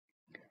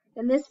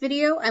In this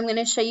video, I'm going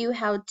to show you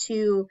how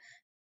to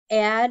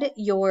add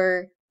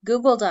your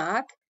Google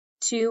Doc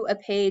to a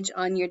page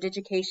on your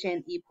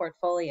Digication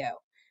ePortfolio.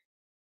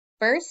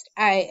 First,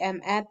 I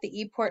am at the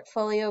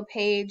ePortfolio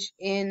page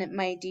in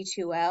my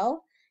D2L,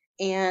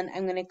 and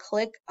I'm going to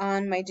click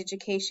on my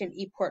Digication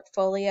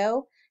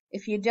ePortfolio.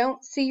 If you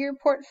don't see your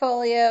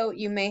portfolio,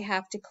 you may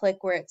have to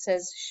click where it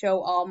says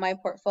Show All My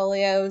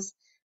Portfolios.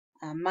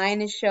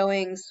 Mine is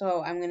showing,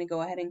 so I'm going to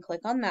go ahead and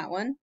click on that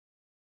one.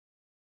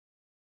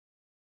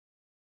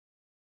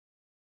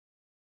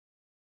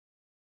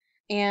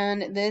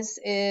 And this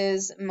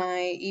is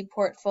my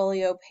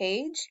ePortfolio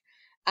page.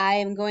 I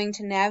am going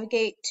to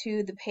navigate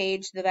to the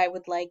page that I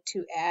would like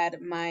to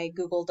add my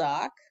Google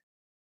Doc.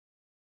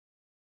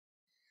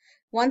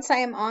 Once I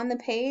am on the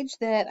page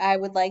that I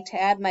would like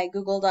to add my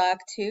Google Doc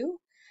to,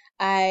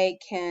 I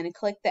can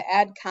click the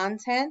Add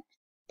Content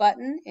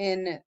button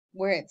in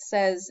where it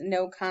says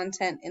No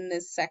Content in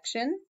this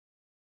section.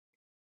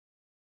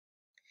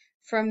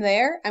 From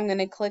there, I'm going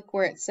to click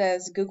where it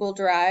says Google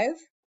Drive.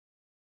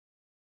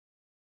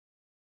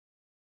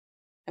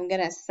 I'm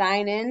going to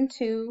sign in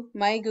to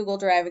my Google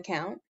Drive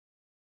account.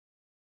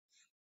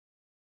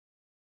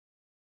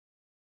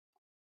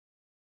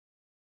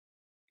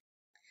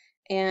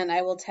 And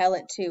I will tell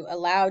it to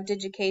allow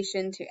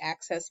Digication to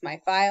access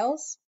my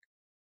files.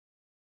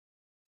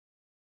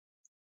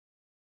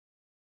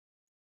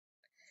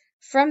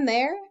 From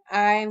there,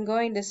 I'm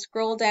going to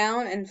scroll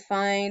down and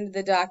find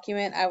the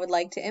document I would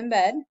like to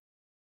embed.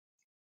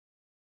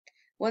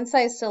 Once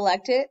I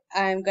select it,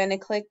 I'm going to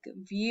click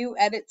View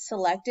Edit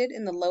Selected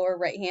in the lower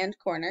right-hand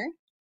corner.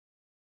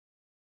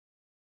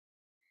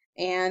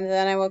 And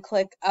then I will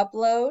click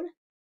Upload.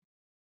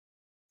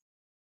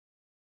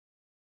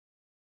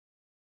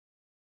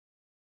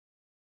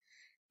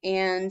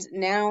 And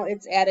now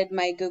it's added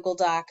my Google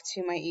Doc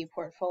to my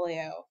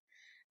ePortfolio.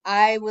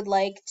 I would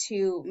like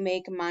to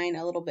make mine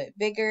a little bit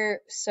bigger,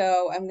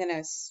 so I'm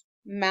going to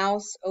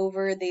mouse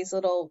over these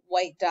little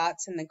white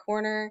dots in the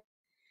corner,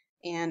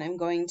 and I'm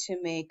going to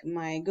make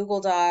my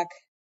Google Doc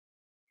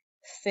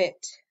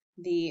fit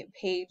the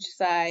page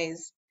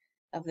size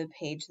of the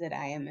page that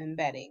I am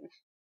embedding.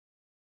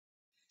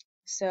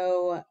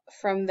 So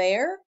from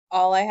there,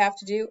 all I have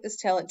to do is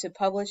tell it to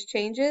publish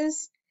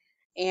changes,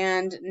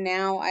 and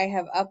now I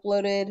have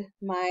uploaded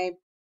my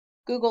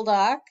Google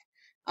Doc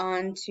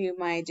onto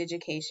my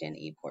Digication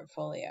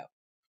ePortfolio.